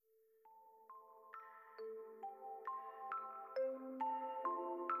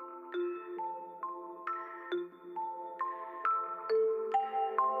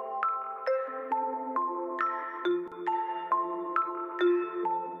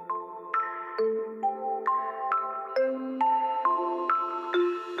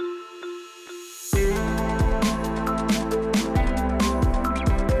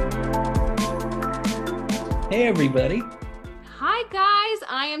Hey, everybody. Hi, guys.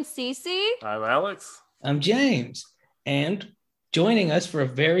 I am Cece. I'm Alex. I'm James. And joining us for a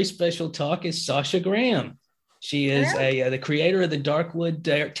very special talk is Sasha Graham. She is the creator of the Darkwood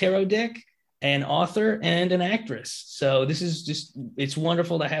Tarot deck, an author, and an actress. So this is it's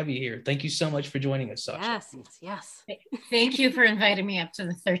wonderful to have you here. Thank you so much for joining us, Sasha. Yes. Thank you for inviting me up to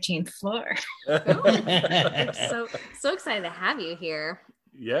the 13th floor. I'm so excited to have you here.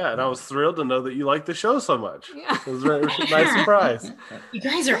 Yeah, and I was thrilled to know that you like the show so much. Yeah. It was a very nice surprise. You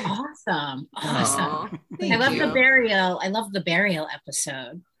guys are awesome. I love you. the burial. I love the burial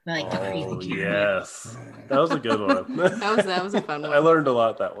episode. Like the crazy camera. Yes. That was a good one. That was a fun one. I learned a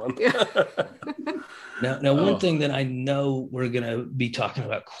lot that one. Yeah. Now, one thing that I know we're going to be talking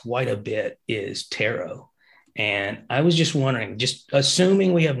about quite a bit is tarot. And I was just wondering, just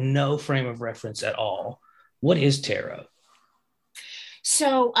assuming we have no frame of reference at all, what is tarot?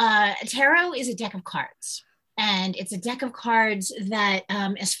 So tarot is a deck of cards. And it's a deck of cards that,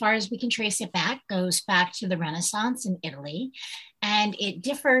 as far as we can trace it back, goes back to the Renaissance in Italy. And it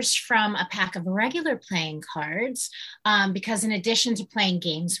differs from a pack of regular playing cards because in addition to playing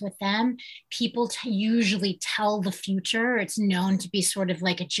games with them, people usually tell the future. It's known to be sort of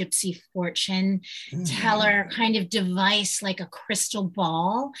like a gypsy fortune teller kind of device, like a crystal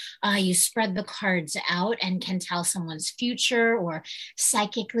ball. You spread the cards out and can tell someone's future or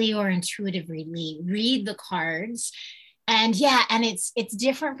psychically or intuitively read the cards. And it's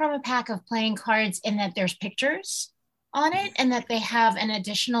different from a pack of playing cards in that there's pictures on it and that they have an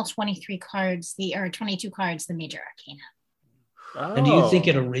additional 23 cards, or 22 cards, the major arcana. Oh. And do you think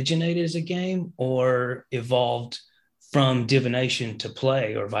it originated as a game or evolved from divination to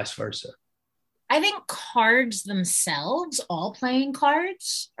play or vice versa? I think cards themselves, all playing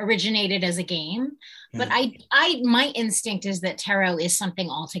cards, originated as a game. But my instinct is that tarot is something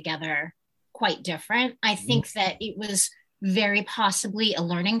altogether quite different. I think that it was very possibly a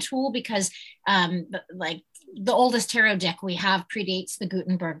learning tool because the oldest tarot deck we have predates the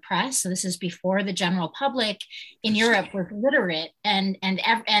Gutenberg press. So this is before the general public in Europe was literate and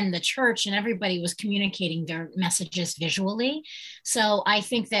the church and everybody was communicating their messages visually. So I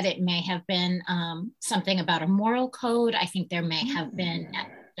think that it may have been something about a moral code. I think there may have been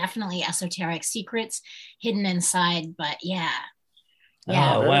definitely esoteric secrets hidden inside, but yeah.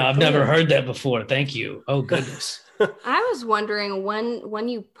 Oh, wow. I've never heard that before. Thank you. Oh, goodness. I was wondering when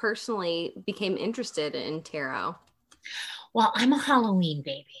you personally became interested in tarot. Well, I'm a Halloween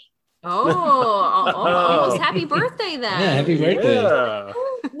baby. Almost happy birthday then. Yeah, happy birthday. Yeah.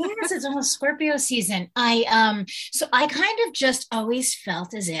 Yes, it's almost Scorpio season. I kind of just always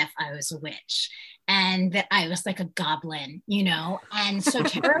felt as if I was a witch and that I was like a goblin, and so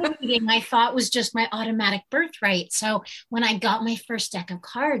tarot reading I thought was just my automatic birthright. So when I got my first deck of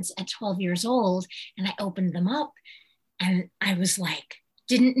cards at 12 years old and I opened them up and I was like,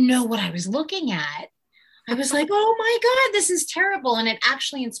 didn't know what I was looking at. I was like, oh my God, this is terrible. And it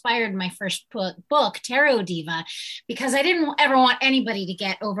actually inspired my first book, Tarot Diva, because I didn't ever want anybody to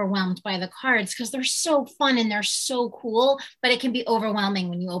get overwhelmed by the cards because they're so fun and they're so cool, but it can be overwhelming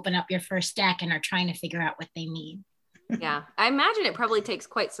when you open up your first deck and are trying to figure out what they mean. Yeah, I imagine it probably takes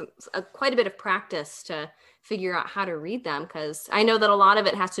quite a bit of practice to figure out how to read them, because I know that a lot of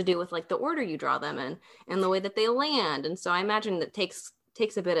it has to do with like the order you draw them in and the way that they land. And so I imagine that takes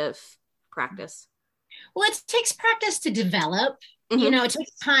a bit of practice. Well, it takes practice to develop. Mm-hmm. It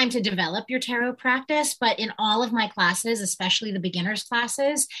takes time to develop your tarot practice, but in all of my classes, especially the beginners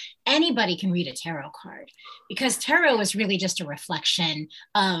classes, anybody can read a tarot card because tarot is really just a reflection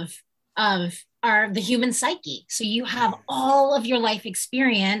of the human psyche. So you have all of your life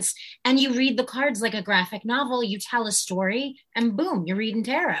experience and you read the cards like a graphic novel, you tell a story and boom, you're reading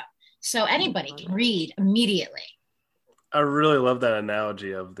tarot. So anybody can read immediately. I really love that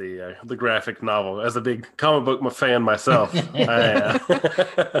analogy of the graphic novel. As a big comic book fan myself, I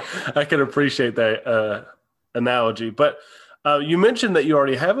can appreciate that analogy. But you mentioned that you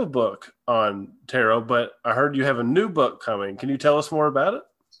already have a book on tarot, but I heard you have a new book coming. Can you tell us more about it?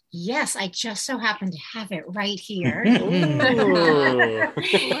 Yes, I just so happen to have it right here. Love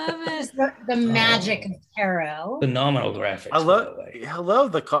it. The magic of tarot. Phenomenal graphics. I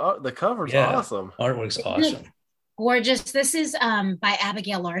love the cover's awesome. Artwork's awesome. Gorgeous. This is by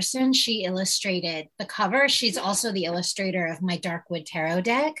Abigail Larson. She illustrated the cover. She's also the illustrator of my Darkwood Tarot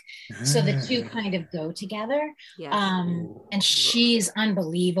deck. So the two kind of go together. Yes. And she's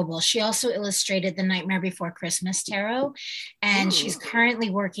unbelievable. She also illustrated the Nightmare Before Christmas Tarot. And she's currently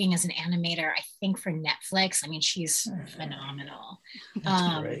working as an animator, I think, for Netflix. I mean, she's phenomenal.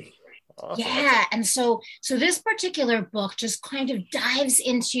 That's great. Awesome. Yeah, and so this particular book just kind of dives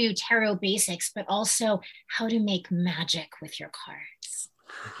into tarot basics, but also how to make magic with your cards.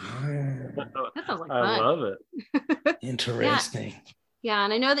 That sounds like I fun. love it. Interesting. Yeah,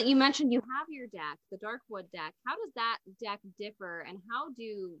 and I know that you mentioned you have your deck, the Darkwood deck. How does that deck differ, and how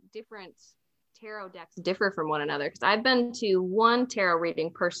do different tarot decks differ from one another? Because I've been to one tarot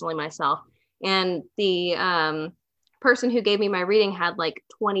reading personally myself, and the person who gave me my reading had like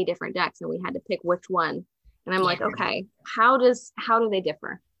 20 different decks, and we had to pick which one. And I'm like, okay, how do they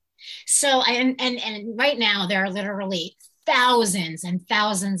differ? So and right now there are literally thousands and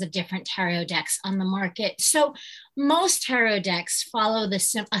thousands of different tarot decks on the market. So most tarot decks follow a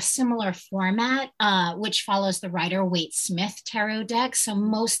similar format, which follows the Rider-Waite-Smith tarot deck. So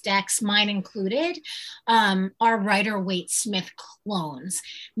most decks, mine included, are Rider-Waite-Smith clones,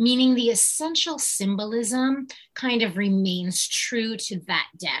 meaning the essential symbolism kind of remains true to that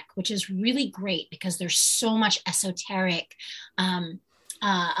deck, which is really great because there's so much esoteric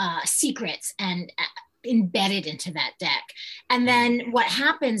secrets and embedded into that deck. And then what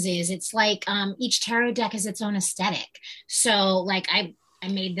happens is it's like each tarot deck is its own aesthetic. So like I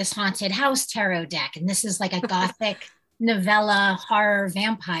made this haunted house tarot deck, and this is like a gothic novella horror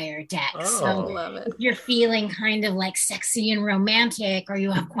vampire deck. So Love it. if you're feeling kind of like sexy and romantic, or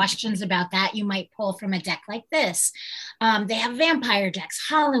you have questions about that, you might pull from a deck like this. They have vampire decks,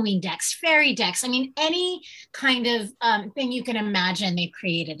 Halloween decks, fairy decks. I mean, any kind of thing you can imagine, they've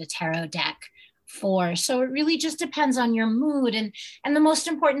created a tarot deck for. So it really just depends on your mood. And the most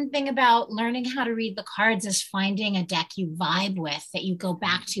important thing about learning how to read the cards is finding a deck you vibe with, that you go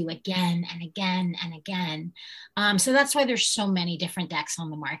back to again and again and again. So that's why there's so many different decks on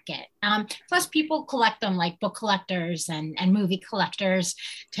the market. Plus people collect them, like book collectors and movie collectors.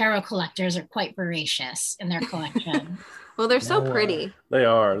 Tarot collectors are quite voracious in their collection. Well, they're so pretty. They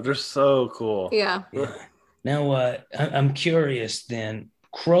are. They're so cool. Yeah. Now, I'm curious then,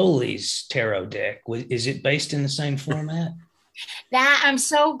 Crowley's tarot deck, is it based in the same format? That I'm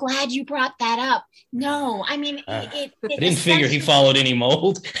so glad you brought that up. No, I mean, I didn't figure he followed any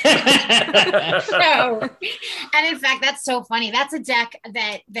mold. No. And in fact, that's so funny. That's a deck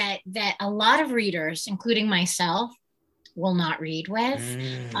that a lot of readers, including myself, will not read with,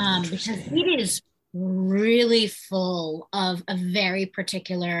 because it is really full of a very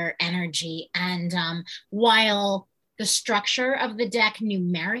particular energy. And while the structure of the deck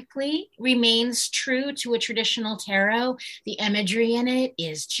numerically remains true to a traditional tarot, the imagery in it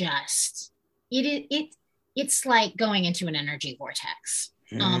is just it's like going into an energy vortex,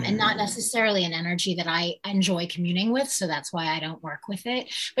 and not necessarily an energy that I enjoy communing with. So that's why I don't work with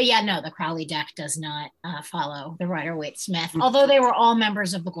it. But yeah, no, the Crowley deck does not follow the Rider-Waite-Smith, although they were all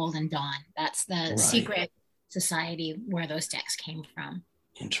members of the Golden Dawn. That's the secret society where those decks came from.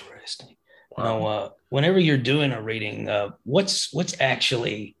 Interesting. Now, whenever you're doing a reading, what's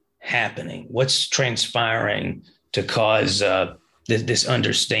actually happening? What's transpiring to cause this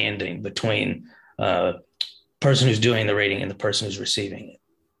understanding between person who's doing the reading and the person who's receiving it?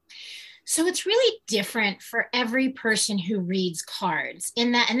 So it's really different for every person who reads cards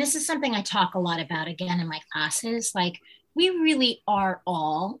in that, and this is something I talk a lot about again in my classes, like we really are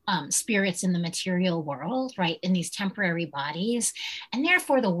all spirits in the material world, right? In these temporary bodies. And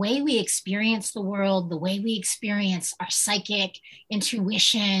therefore, the way we experience the world, the way we experience our psychic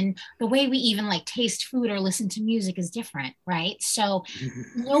intuition, the way we even like taste food or listen to music is different, right? So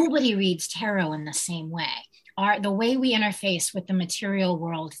nobody reads tarot in the same way. The way we interface with the material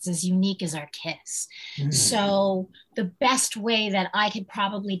world is as unique as our kiss. So the best way that I could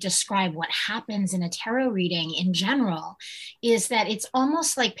probably describe what happens in a tarot reading in general is that it's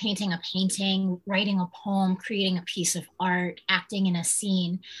almost like painting a painting, writing a poem, creating a piece of art, acting in a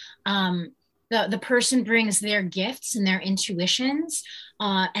scene. The person brings their gifts and their intuitions.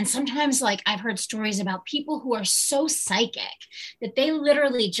 And sometimes, like, I've heard stories about people who are so psychic that they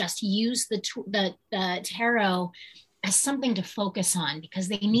literally just use the tarot as something to focus on because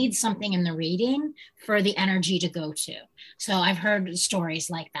they need something in the reading for the energy to go to. So I've heard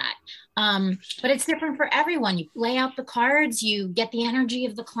stories like that. But it's different for everyone. You lay out the cards, you get the energy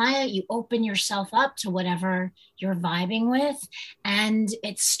of the client, you open yourself up to whatever you're vibing with, and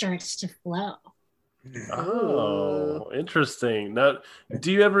it starts to flow. Oh, interesting. Now,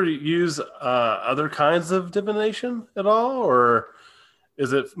 do you ever use other kinds of divination at all, or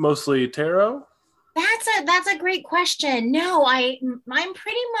is it mostly tarot? That's a great question. No, I'm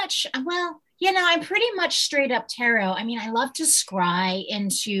pretty much, well, I'm pretty much straight up tarot. I mean, I love to scry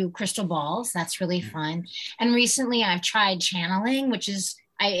into crystal balls. That's really fun. And recently I've tried channeling, which is,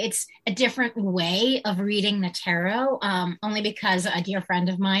 It's a different way of reading the tarot, only because a dear friend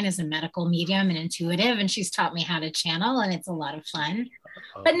of mine is a medical medium and intuitive, and she's taught me how to channel, and it's a lot of fun.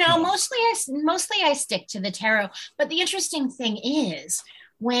 But no, mostly I stick to the tarot. But the interesting thing is,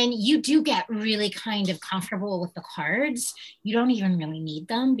 when you do get really kind of comfortable with the cards, you don't even really need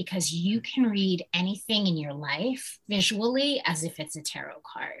them, because you can read anything in your life visually as if it's a tarot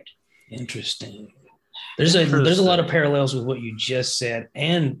card. Interesting. There's a lot of parallels with what you just said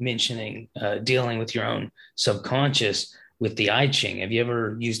and mentioning dealing with your own subconscious with the I Ching. Have you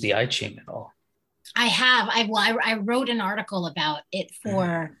ever used the I Ching at all? I have. I wrote an article about it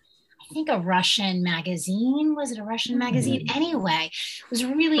for, I think, a Russian magazine. Was it a Russian magazine? Anyway, it was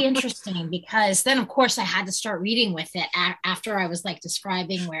really interesting, because then, of course, I had to start reading with it after I was like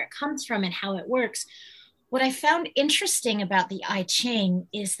describing where it comes from and how it works. What I found interesting about the I Ching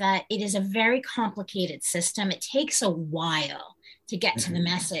is that it is a very complicated system. It takes a while to get to the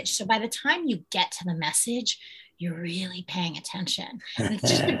message. So by the time you get to the message, you're really paying attention. And it's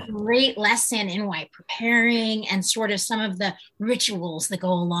just a great lesson in why preparing and sort of some of the rituals that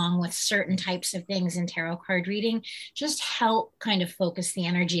go along with certain types of things in tarot card reading just help kind of focus the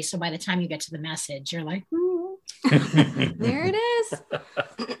energy. So by the time you get to the message, you're like, ooh. There it is.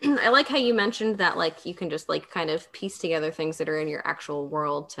 I like how you mentioned that, like, you can just like kind of piece together things that are in your actual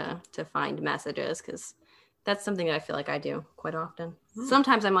world to find messages, because that's something that I feel like I do quite often.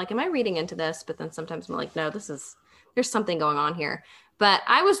 Sometimes I'm like, am I reading into this? But then sometimes I'm like, no, there's something going on here. But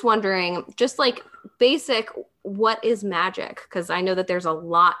I was wondering, just like basic, what is magic? Because I know that there's a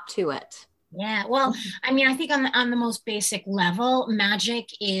lot to it. Yeah, well, I mean, I think on the most basic level, magic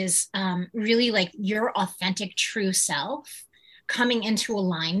is really like your authentic true self coming into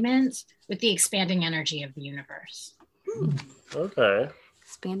alignment with the expanding energy of the universe. Okay.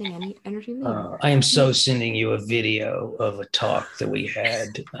 Expanding energy. I am so sending you a video of a talk that we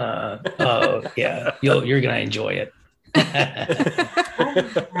had. Oh yeah, you're gonna enjoy it.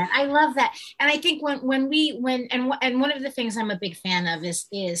 I love that. And I think when one of the things I'm a big fan of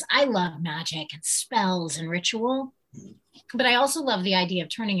is I love magic and spells and ritual, but I also love the idea of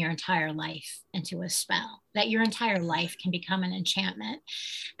turning your entire life into a spell, that your entire life can become an enchantment.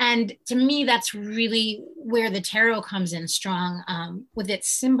 And to me, that's really where the tarot comes in strong, with its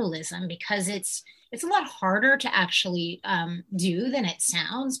symbolism, because it's a lot harder to actually do than it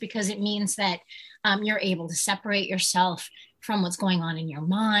sounds, because it means that you're able to separate yourself from what's going on in your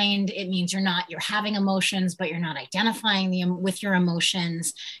mind. It means you're having emotions, but you're not identifying them with your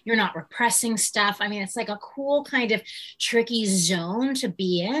emotions. You're not repressing stuff. I mean, it's like a cool kind of tricky zone to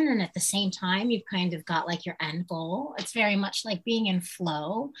be in. And at the same time, you've kind of got like your end goal. It's very much like being in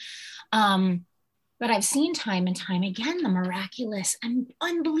flow. But I've seen time and time again, the miraculous and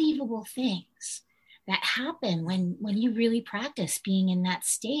unbelievable things that happen when you really practice being in that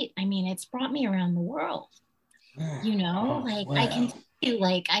state. I mean, it's brought me around the world. Wow. I can tell you,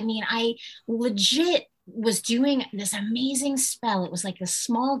 I legit was doing this amazing spell. It was like a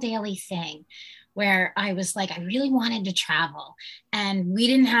small daily thing where I was like, I really wanted to travel, and we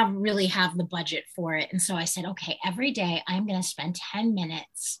didn't really have the budget for it. And so I said, okay, every day I'm going to spend 10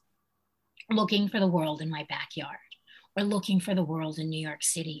 minutes looking for the world in my backyard, or looking for the world in New York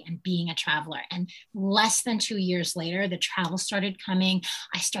City, and being a traveler. And less than 2 years later, the travel started coming.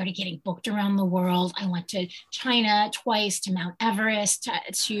 I started getting booked around the world. I went to China twice, to Mount Everest,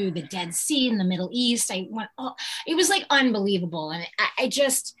 to the Dead Sea in the Middle East. It was like unbelievable. And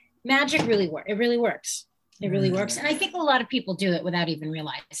magic really works. It really works. It really works. And I think a lot of people do it without even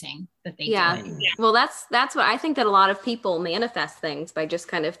realizing that they do it. Yeah. Well, that's what I think, that a lot of people manifest things by just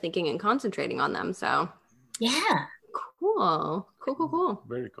kind of thinking and concentrating on them. So yeah. Cool.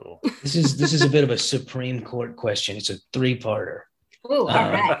 Very cool. This is a bit of a Supreme Court question. It's a 3-parter. Oh,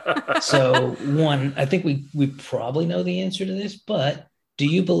 all right. So one, I think we probably know the answer to this, but do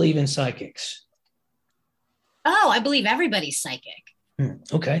you believe in psychics? Oh, I believe everybody's psychic.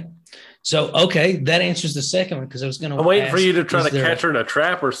 Okay. So, that answers the second one, because I was going to I'm waiting for you to try to catch her in a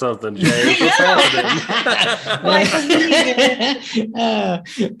trap or something, James. What's happening?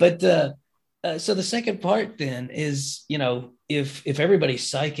 So the second part then is, if everybody's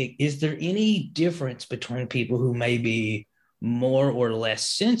psychic, is there any difference between people who may be more or less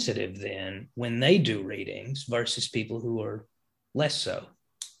sensitive then when they do readings versus people who are less so?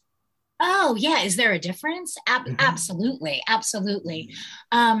 Oh, yeah. Is there a difference? Absolutely. Absolutely.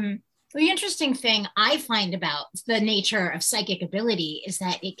 The interesting thing I find about the nature of psychic ability is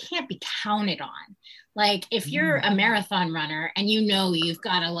that it can't be counted on. Like, if you're a marathon runner and you've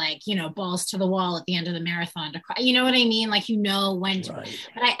got to balls to the wall at the end of the marathon to cry, you know what I mean? Like, when to, right.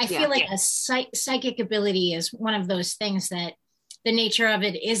 But I feel like a psychic ability is one of those things that the nature of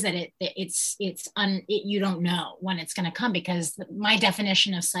it is that you don't know when it's going to come, because my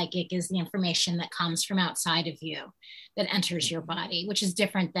definition of psychic is the information that comes from outside of you that enters your body, which is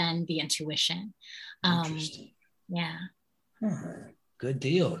different than the intuition. Interesting. Yeah. Good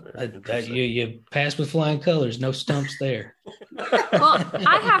deal. You passed with flying colors. No stumps there. Well,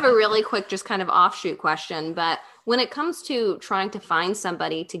 I have a really quick, just kind of offshoot question, but when it comes to trying to find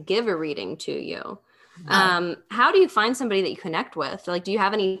somebody to give a reading to you, how do you find somebody that you connect with? Like, do you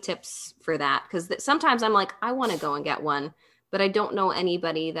have any tips for that? Because sometimes I'm like, I want to go and get one, but I don't know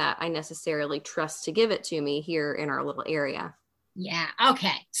anybody that I necessarily trust to give it to me here in our little area. Yeah.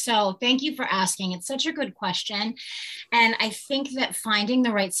 Okay. So thank you for asking. It's such a good question. And I think that finding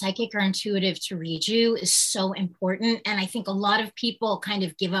the right psychic or intuitive to read you is so important. And I think a lot of people kind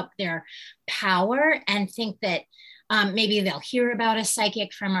of give up their power and think that maybe they'll hear about a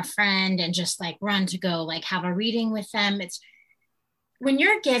psychic from a friend and just like run to go like have a reading with them. It's when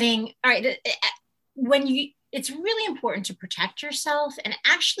you're getting, all right, it's really important to protect yourself and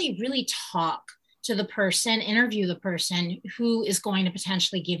actually really talk to the person, interview the person who is going to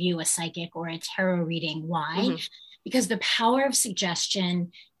potentially give you a psychic or a tarot reading. Why? Mm-hmm. Because the power of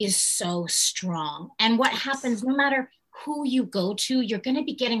suggestion is so strong. And what happens, no matter who you go to, you're going to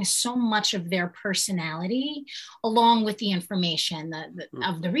be getting so much of their personality along with the information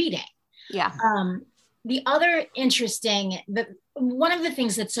of the reading. Yeah. The other one of the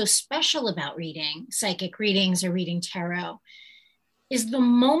things that's so special about reading psychic readings or reading tarot is the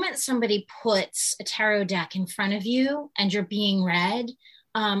moment somebody puts a tarot deck in front of you and you're being read,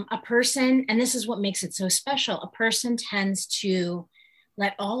 a person, and this is what makes it so special, a person tends to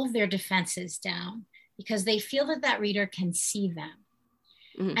let all of their defenses down because they feel that reader can see them.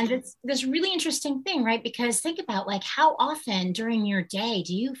 Mm-hmm. And it's this really interesting thing, right? Because think about like how often during your day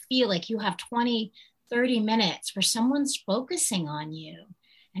do you feel like you have 20, 30 minutes where someone's focusing on you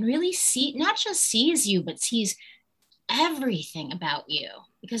and really not just sees you, but sees everything about you,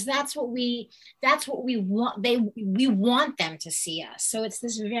 because that's what we want. We want them to see us. So it's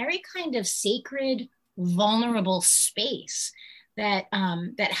this very kind of sacred, vulnerable space that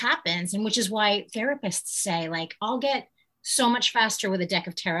happens, and which is why therapists say like, I'll get so much faster with a deck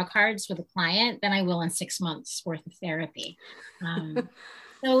of tarot cards with a client than I will in 6 months worth of therapy.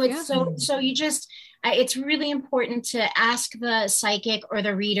 So you just, it's really important to ask the psychic or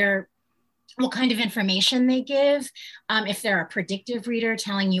the reader what kind of information they give. If they're a predictive reader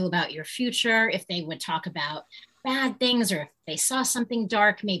telling you about your future, if they would talk about bad things, or if they saw something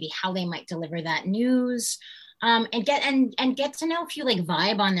dark, maybe how they might deliver that news, and get to know if you like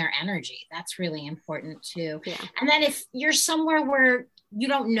vibe on their energy. That's really important too. Yeah. And then if you're somewhere where you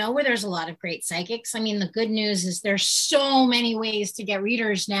don't know where there's a lot of great psychics, I mean, the good news is there's so many ways to get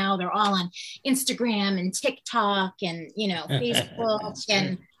readers now. They're all on Instagram and TikTok and, Facebook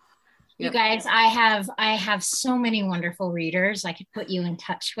and you guys, I have so many wonderful readers I could put you in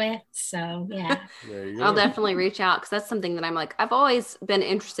touch with. So yeah. I'll definitely reach out, because that's something that I'm like, I've always been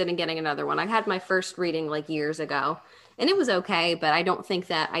interested in getting another one. I had my first reading like years ago and it was okay, but I don't think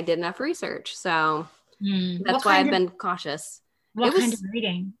that I did enough research. So that's why I've been cautious. What kind of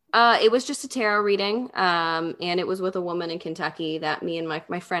reading? It was just a tarot reading. And it was with a woman in Kentucky that me and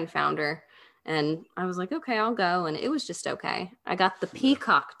my friend found her. And I was like, okay, I'll go. And it was just okay. I got the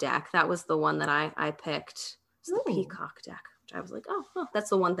Peacock deck. That was the one that I picked. It's the Peacock deck, which I was like, oh,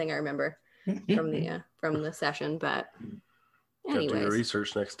 that's the one thing I remember from the session. But anyways, do your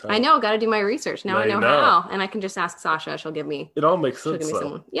research next time. I know, got to do my research. Now I know how. And I can just ask Sasha. She'll give me. It all makes sense.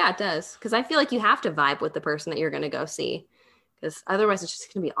 Someone. Yeah, it does. Because I feel like you have to vibe with the person that you're going to go see. Because otherwise it's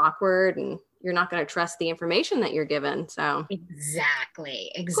just going to be awkward and you're not going to trust the information that you're given. So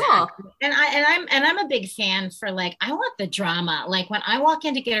exactly. Cool. And I'm a big fan for like, I want the drama. Like when I walk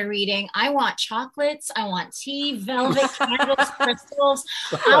in to get a reading, I want chocolates, I want tea, velvet, candles, crystals.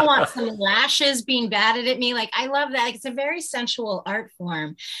 I want some lashes being batted at me. Like I love that. Like, it's a very sensual art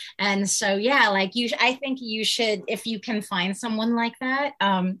form. And so, yeah, like I think you should, if you can find someone like that,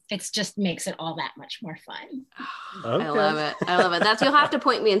 it just makes it all that much more fun. Okay. I love it. You'll have to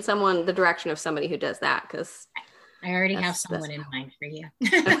point me in the direction of somebody who does that, because I already have someone in mind for you.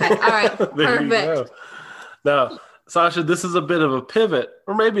 Okay. All right. Perfect. Now, Sasha, this is a bit of a pivot,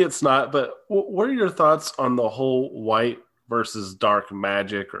 or maybe it's not, but what are your thoughts on the whole white versus dark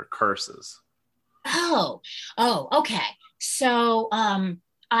magic or curses? Oh, okay. So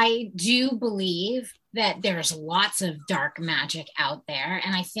I do believe that there's lots of dark magic out there.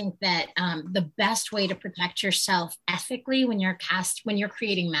 And I think that the best way to protect yourself ethically when you're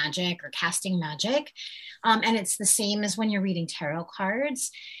creating magic or casting magic, and it's the same as when you're reading tarot cards,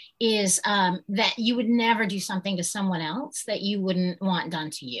 is that you would never do something to someone else that you wouldn't want done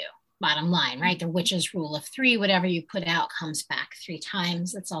to you. Bottom line, right? The witch's rule of three, whatever you put out comes back 3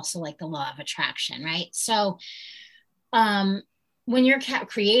 times. That's also like the law of attraction, right? So when you're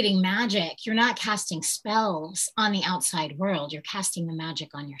creating magic, you're not casting spells on the outside world. You're casting the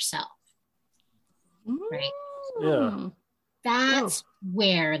magic on yourself, right? Yeah. That's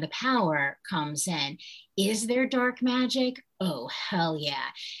where the power comes in. Is there dark magic? Oh, hell yeah.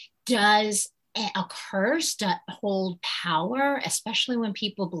 Does a curse hold power, especially when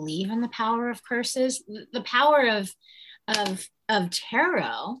people believe in the power of curses? The power of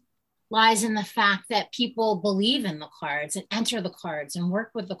tarot lies in the fact that people believe in the cards and enter the cards and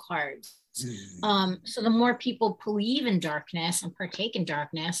work with the cards. So the more people believe in darkness and partake in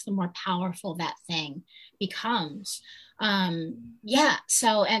darkness, the more powerful that thing becomes. Yeah.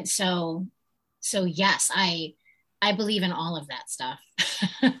 So yes, I believe in all of that stuff.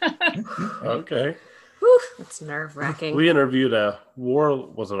 Okay. Whew, that's nerve-wracking. We interviewed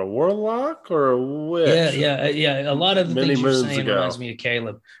was it a warlock or a witch? Yeah. A lot of the Many things you're moons saying ago. reminds me of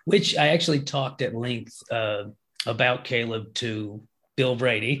Caleb, which I actually talked at length about Caleb to Bill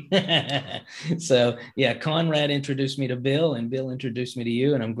Brady. So yeah, Conrad introduced me to Bill and Bill introduced me to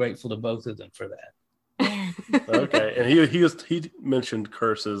you, and I'm grateful to both of them for that. Okay. And he mentioned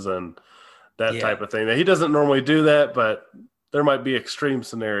curses and that type of thing. Now, he doesn't normally do that, but there might be extreme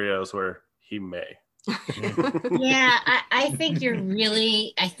scenarios where he may. Yeah, I think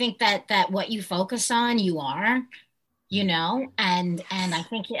I think that what you focus on, you are, and I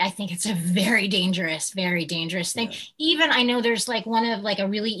think it's a very dangerous thing. Yeah. Even I know there's like one of like a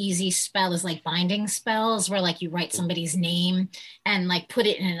really easy spell is like binding spells where like you write somebody's name and like put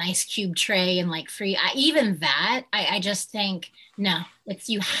it in an ice cube tray and like even that I just think no,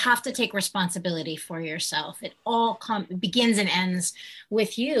 you have to take responsibility for yourself. It all begins and ends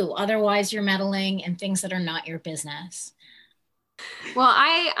with you. Otherwise you're meddling in things that are not your business. Well,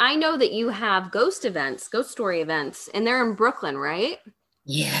 I know that you have ghost story events, and they're in Brooklyn, right?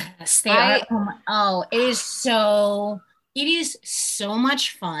 Yes, they are. It is so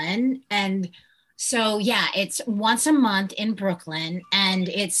much fun. And so, yeah, it's once a month in Brooklyn, and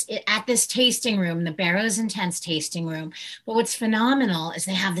it's at this tasting room, the Barrows Intense tasting room. But what's phenomenal is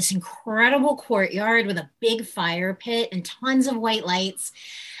they have this incredible courtyard with a big fire pit and tons of white lights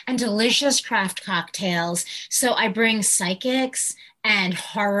and delicious craft cocktails. So I bring psychics and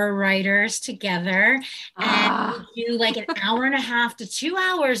horror writers together and we do like an hour and a half to 2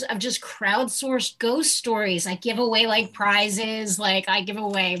 hours of just crowdsourced ghost stories. I give away like prizes, like I give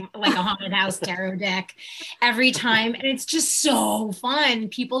away like a haunted house tarot deck every time, and it's just so fun.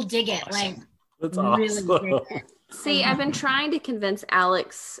 People dig it. Awesome. Like that's really awesome. dig it. See, I've been trying to convince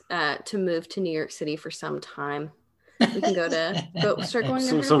Alex to move to New York City for some time. We can start going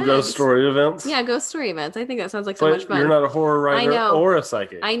to some ghost story events. Yeah, ghost story events. I think that sounds like so much fun. You're not a horror writer or a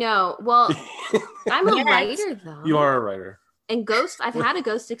psychic. I know. Well, I'm a writer though. You are a writer. And I've had a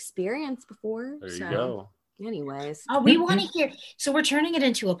ghost experience before. There you go. Anyways. Oh, we want to hear. So we're turning it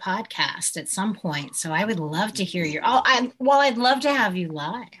into a podcast at some point. So I would love to hear I'd love to have you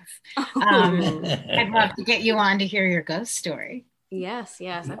live. I'd love to get you on to hear your ghost story. Yes.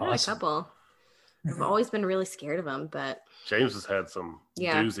 I've had a couple. I've always been really scared of them, but James has had some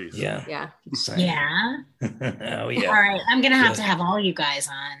doozies. Yeah. Oh yeah. All right, I'm gonna have to have all you guys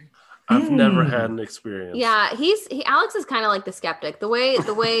on. I've never had an experience. Yeah, Alex is kind of like the skeptic. The way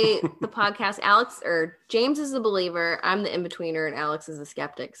the podcast, James is the believer, I'm the in-betweener, and Alex is the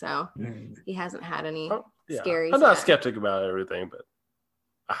skeptic. So he hasn't had any scary. I'm not a skeptic about everything, but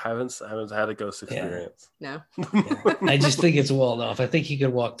I haven't had a ghost experience. No. I just think it's walled off. I think you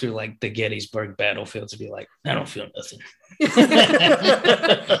could walk through like the Gettysburg battlefields and be like, I don't feel nothing. I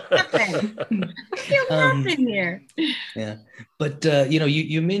feel nothing here. Yeah. But,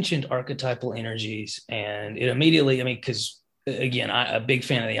 you mentioned archetypal energies, and it immediately, because again, I'm a big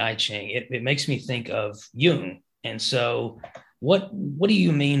fan of the I Ching. It makes me think of Jung. And so what do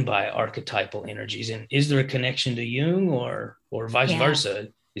you mean by archetypal energies? And is there a connection to Jung or vice versa?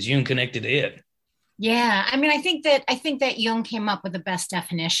 Is Jung connected to it? Yeah, I think that Jung came up with the best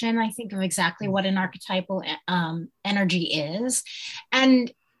definition, I think, of exactly what an archetypal energy is, and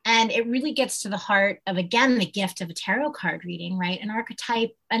it really gets to the heart of, again, the gift of a tarot card reading, right? An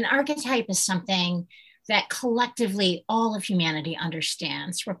archetype is something that collectively all of humanity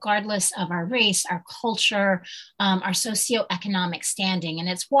understands, regardless of our race, our culture, our socioeconomic standing, and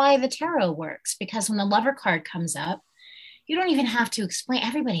it's why the tarot works, because when the Lover card comes up, you don't even have to explain.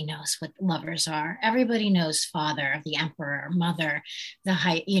 Everybody knows what lovers are. Everybody knows father, the emperor, mother, the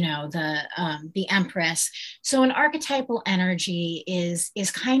high, the empress. So an archetypal energy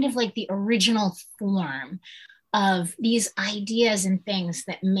is kind of like the original form of these ideas and things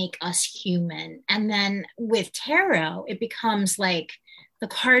that make us human. And then with tarot, it becomes like the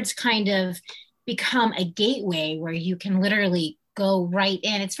cards kind of become a gateway where you can literally go right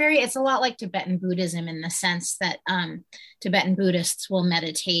in. It's a lot like Tibetan Buddhism in the sense that Tibetan Buddhists will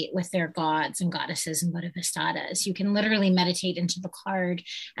meditate with their gods and goddesses and bodhisattvas. You can literally meditate into the card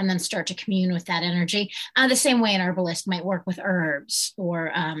and then start to commune with that energy. The same way an herbalist might work with herbs,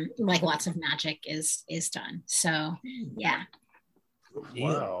 or like lots of magic is done. So yeah.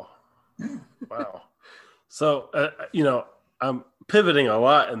 Wow. Wow. So I'm pivoting a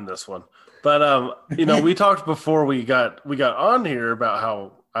lot in this one. But we talked before we got on here about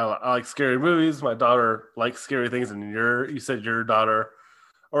how I like scary movies. My daughter likes scary things, and you said your daughter,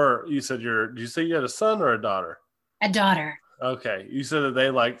 or you said did you say you had a son or a daughter? A daughter. Okay, you said that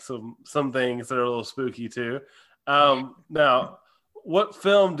they like some things that are a little spooky too. Now, what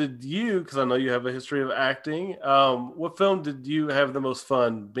film did you? Because I know you have a history of acting. What film did you have the most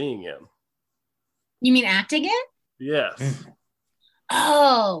fun being in? You mean acting in? Yes.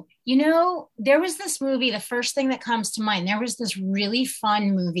 Oh, there was this movie, the first thing that comes to mind, there was this really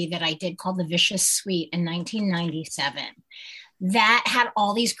fun movie that I did called The Vicious Suite in 1997 that had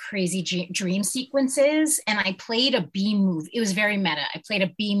all these crazy dream sequences. And I played a B movie. It was very meta. I played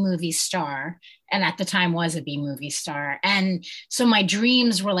a B movie star, and at the time was a B movie star. And so my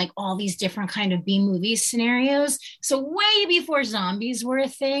dreams were like all these different kind of B movie scenarios. So way before zombies were a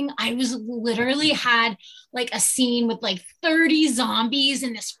thing, I was literally had like a scene with like 30 zombies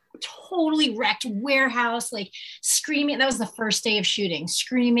in this totally wrecked warehouse, like screaming. That was the first day of shooting,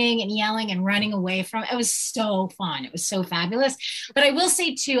 screaming and yelling and running away from it. Was so fun. It was so fabulous. But I will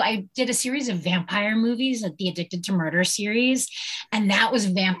say too, I did a series of vampire movies, like the Addicted to Murder series, and that was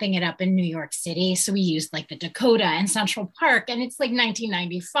vamping it up in New York City. So we used like the Dakota and Central Park, and it's like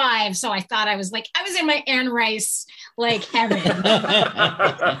 1995. So I thought I was in my Anne Rice like heaven.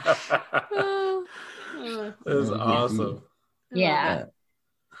 That's awesome. Yeah.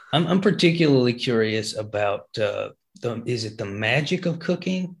 I'm particularly curious about is it the magic of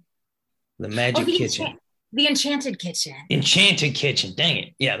cooking? The magic kitchen. The Enchanted Kitchen. Enchanted Kitchen. Dang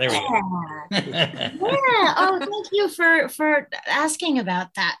it. Yeah, there we go. Yeah. Oh, thank you for asking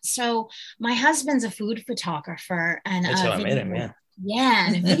about that. So my husband's a food photographer, and that's how I met him, yeah. Yeah,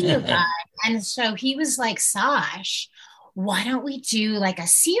 and a video guy. And so he was like, Sash, why don't we do like a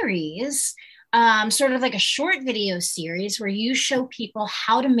series, sort of like a short video series where you show people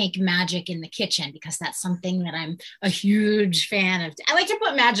how to make magic in the kitchen, because that's something that I'm a huge fan of. I like to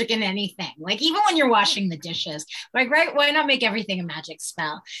put magic in anything, like even when you're washing the dishes, like, right, why not make everything a magic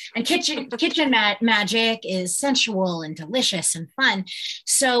spell? And kitchen magic is sensual and delicious and fun.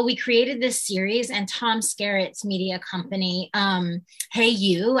 So we created this series, and Tom Skerritt's media company, Hey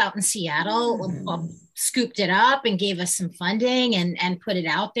You, out in Seattle, scooped it up and gave us some funding and put it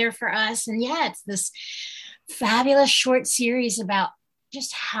out there for us. And yeah, it's this fabulous short series about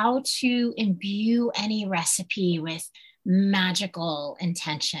just how to imbue any recipe with magical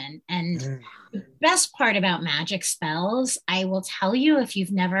intention. And the best part about magic spells, I will tell you, if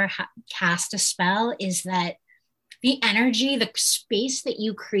you've never cast a spell, is that the energy, the space that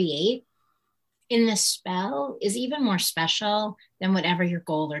you create in the spell is even more special than whatever your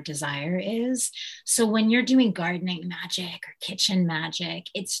goal or desire is. So when you're doing gardening magic or kitchen magic,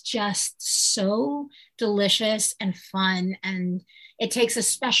 it's just so delicious and fun, and it takes a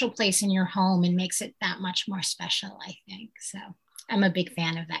special place in your home and makes it that much more special, I think. So I'm a big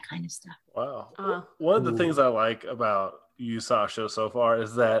fan of that kind of stuff. Wow. One of the things I like about you, Sasha, so far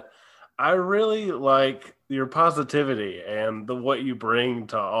is that I really like your positivity and what you bring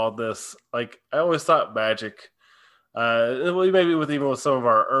to all this. Like, I always thought magic, maybe even with some of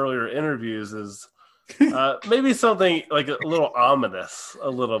our earlier interviews, is maybe something like a little ominous, a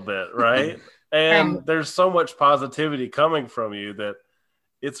little bit, right? And there's so much positivity coming from you that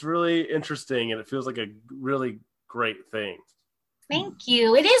it's really interesting, and it feels like a really great thing. Thank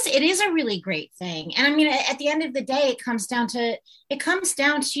you. It is a really great thing. And I mean, at the end of the day, it comes down to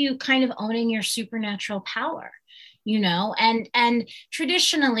kind of owning your supernatural power, and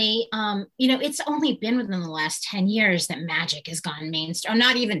traditionally, it's only been within the last 10 years that magic has gone mainstream, or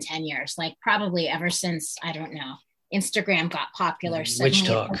not even 10 years, like probably ever since, I don't know, Instagram got popular. Witch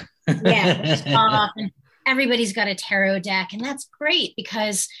talk. Yeah. Witch talk, and everybody's got a tarot deck, and that's great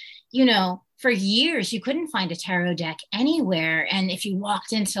because, for years, you couldn't find a tarot deck anywhere. And if you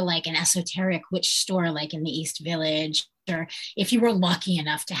walked into like an esoteric witch store, like in the East Village, or if you were lucky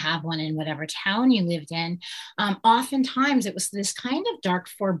enough to have one in whatever town you lived in, oftentimes it was this kind of dark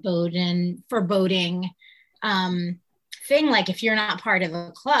foreboding thing, like if you're not part of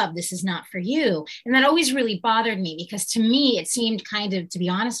a club, this is not for you. And that always really bothered me, because to me it seemed kind of, to be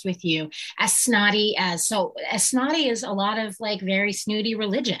honest with you, as snotty as a lot of like very snooty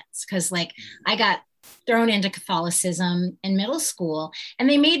religions, because like I got thrown into Catholicism in middle school, and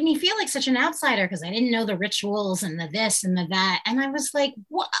they made me feel like such an outsider because I didn't know the rituals and the this and the that. And I was like,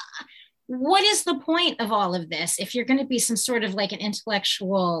 what is the point of all of this if you're going to be some sort of like an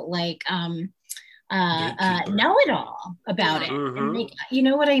intellectual, like know-it-all about it? And like, you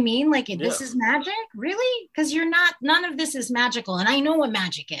know what I mean? Like, this is magic, really? Because none of this is magical. And I know what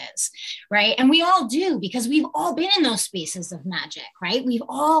magic is, right? And we all do, because we've all been in those spaces of magic, right? We've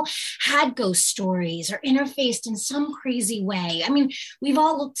all had ghost stories or interfaced in some crazy way. I mean, we've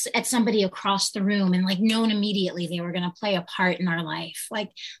all looked at somebody across the room and like known immediately they were going to play a part in our life.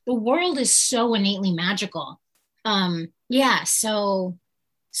 Like, the world is so innately magical.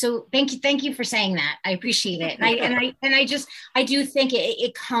 So thank you for saying that. I appreciate it. I do think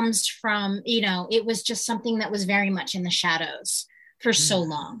it comes from, it was just something that was very much in the shadows for so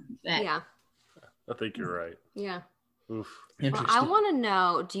long. Yeah. I think you're right. Yeah. Oof. Well, I want to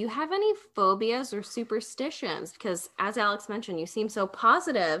know, do you have any phobias or superstitions? Because as Alex mentioned, you seem so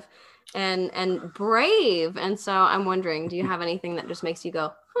positive and brave. And so I'm wondering, do you have anything that just makes you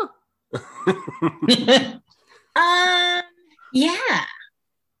go, Yeah.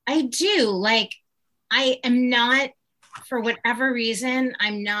 I do. Like, I am not, for whatever reason,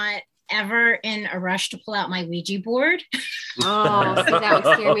 I'm not ever in a rush to pull out my Ouija board. Oh, see, that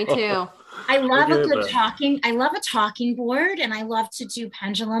would scare me too. I love a talking board, and I love to do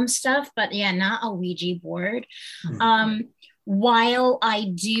pendulum stuff, but yeah, not a Ouija board. While I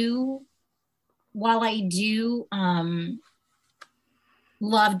do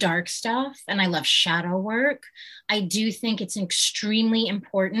love dark stuff and I love shadow work, I do think it's extremely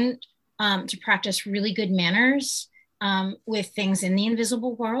important to practice really good manners with things in the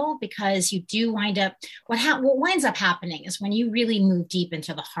invisible world, because you do wind up, what winds up happening is when you really move deep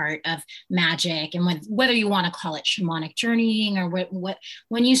into the heart of magic, and whether you want to call it shamanic journeying, or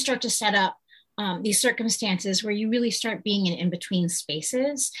when you start to set up these circumstances where you really start being in between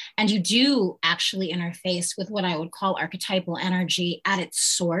spaces, and you do actually interface with what I would call archetypal energy at its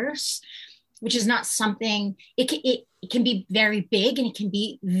source, which is not something, it can be very big, and it can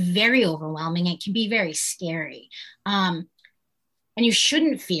be very overwhelming. It can be very scary. And you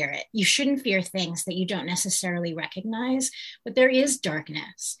shouldn't fear it. You shouldn't fear things that you don't necessarily recognize, but there is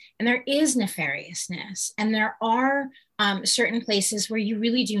darkness, and there is nefariousness, and there are certain places where you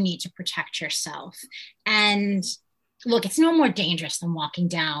really do need to protect yourself. And look, it's no more dangerous than walking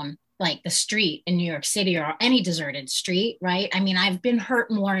down like the street in New York City or any deserted street, right? I mean, I've been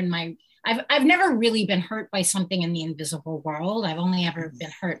hurt more I've never really been hurt by something in the invisible world. I've only ever been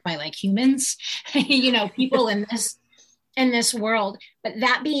hurt by like humans, people in this world. But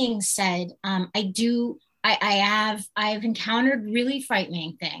that being said, I've encountered really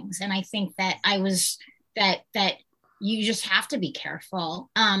frightening things. And I think that that you just have to be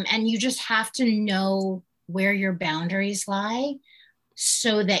careful. And you just have to know where your boundaries lie,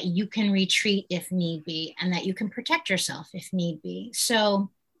 so that you can retreat if need be, and that you can protect yourself if need be. So,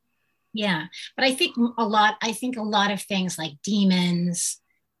 yeah. But I think a lot of things like demons,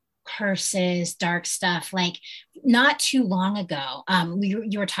 curses, dark stuff, like not too long ago,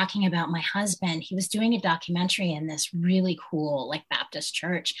 you were talking about my husband. He was doing a documentary in this really cool like Baptist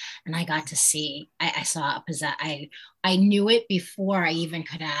church, and I got to see, I saw I knew it before I even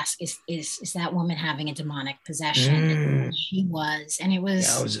could ask, is that woman having a demonic possession? And she was, and it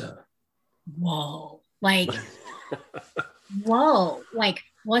was whoa, like whoa, like,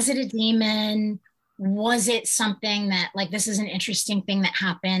 was it a demon? Was it something that, like, this is an interesting thing that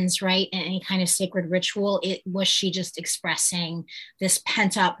happens, right, in any kind of sacred ritual? Was she just expressing this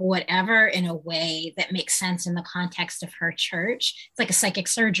pent up whatever in a way that makes sense in the context of her church? It's like a psychic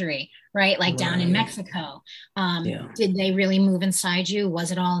surgery, right? Like down in Mexico. Did they really move inside you?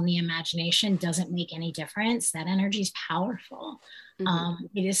 Was it all in the imagination? Doesn't make any difference. That energy is powerful.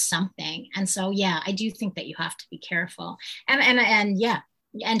 It is something. And so, yeah, I do think that you have to be careful. And yeah.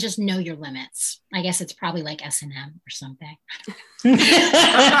 And just know your limits. I guess it's probably like S&M or something.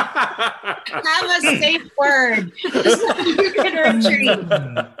 Have a safe word so you can retreat.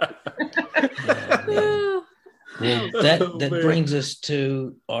 That brings us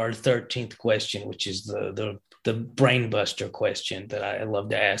to our 13th question, which is the brain buster question that I love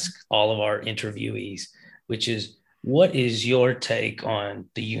to ask all of our interviewees, which is, what is your take on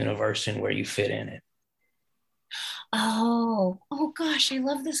the universe and where you fit in it? Oh gosh, I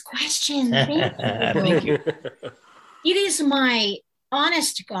love this question. Thank you. Thank you. It is my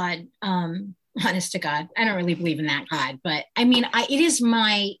honest to God, honest to God. I don't really believe in that God, but I mean, it is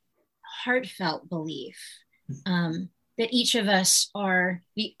my heartfelt belief that each of us are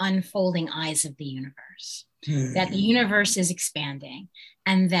the unfolding eyes of the universe, that the universe is expanding,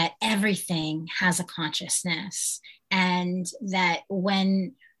 and that everything has a consciousness, and that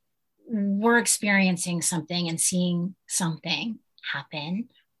when we're experiencing something and seeing something happen,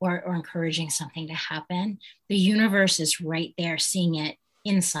 or encouraging something to happen, the universe is right there seeing it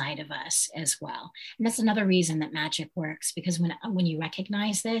inside of us as well. And that's another reason that magic works, because when you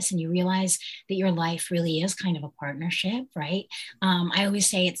recognize this and you realize that your life really is kind of a partnership, right? I always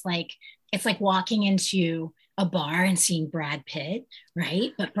say it's like walking into a bar and seeing Brad Pitt,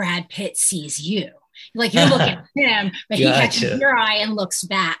 right? But Brad Pitt sees you. Like you're looking at him, but he catches your eye and looks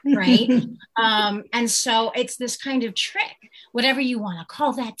back, right? And so it's this kind of trick, whatever you want to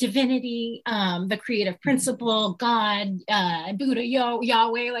call that, divinity, the creative principle, God, Buddha,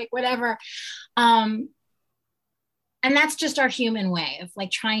 Yahweh, like whatever. And that's just our human way of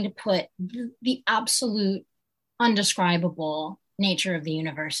like trying to put the absolute undescribable nature of the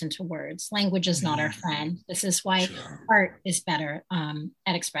universe into words. Language is not our friend. This is why art is better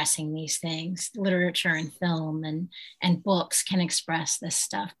at expressing these things. Literature and film and books can express this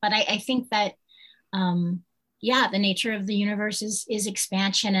stuff. But I think that the nature of the universe is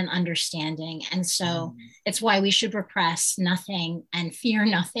expansion and understanding. And so it's why we should repress nothing and fear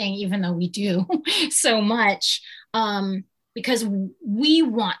nothing, even though we do so much. Because we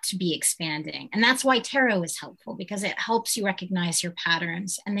want to be expanding. And that's why tarot is helpful, because it helps you recognize your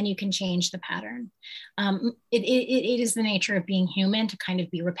patterns and then you can change the pattern. It is the nature of being human to kind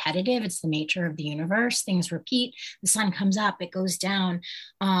of be repetitive. It's the nature of the universe. Things repeat. The sun comes up, it goes down.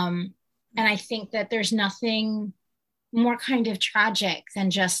 And I think that there's nothing more kind of tragic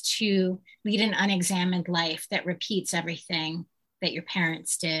than just to lead an unexamined life that repeats everything that your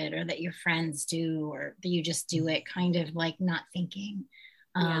parents did or that your friends do, or that you just do it kind of like not thinking.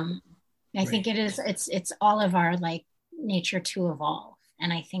 I think it's all of our like nature to evolve.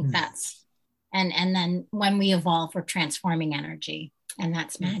 And I think that's, and then when we evolve, we're transforming energy, and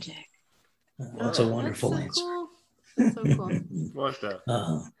that's magic. That's a wonderful answer. Cool. That's so cool. Like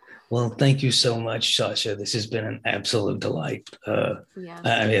that. Well, thank you so much, Sasha. This has been an absolute delight.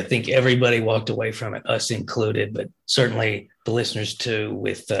 I think everybody walked away from it, us included, but certainly the listeners too,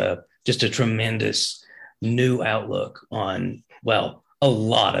 with just a tremendous new outlook on, well, a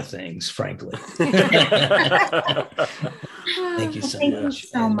lot of things, frankly. Thank you so much. Thank you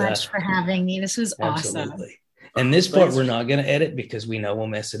so much for having me. This was awesome. Absolutely. And this part we're not going to edit because we know we'll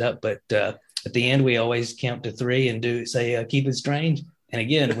mess it up. But at the end, we always count to 3 and say, keep it strange. And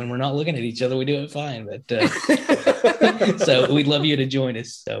again, when we're not looking at each other, we do it fine. But so we'd love you to join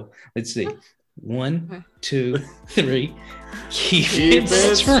us. So let's see. 1, 2, 3. Keep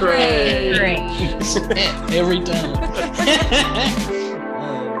it strange. Every time.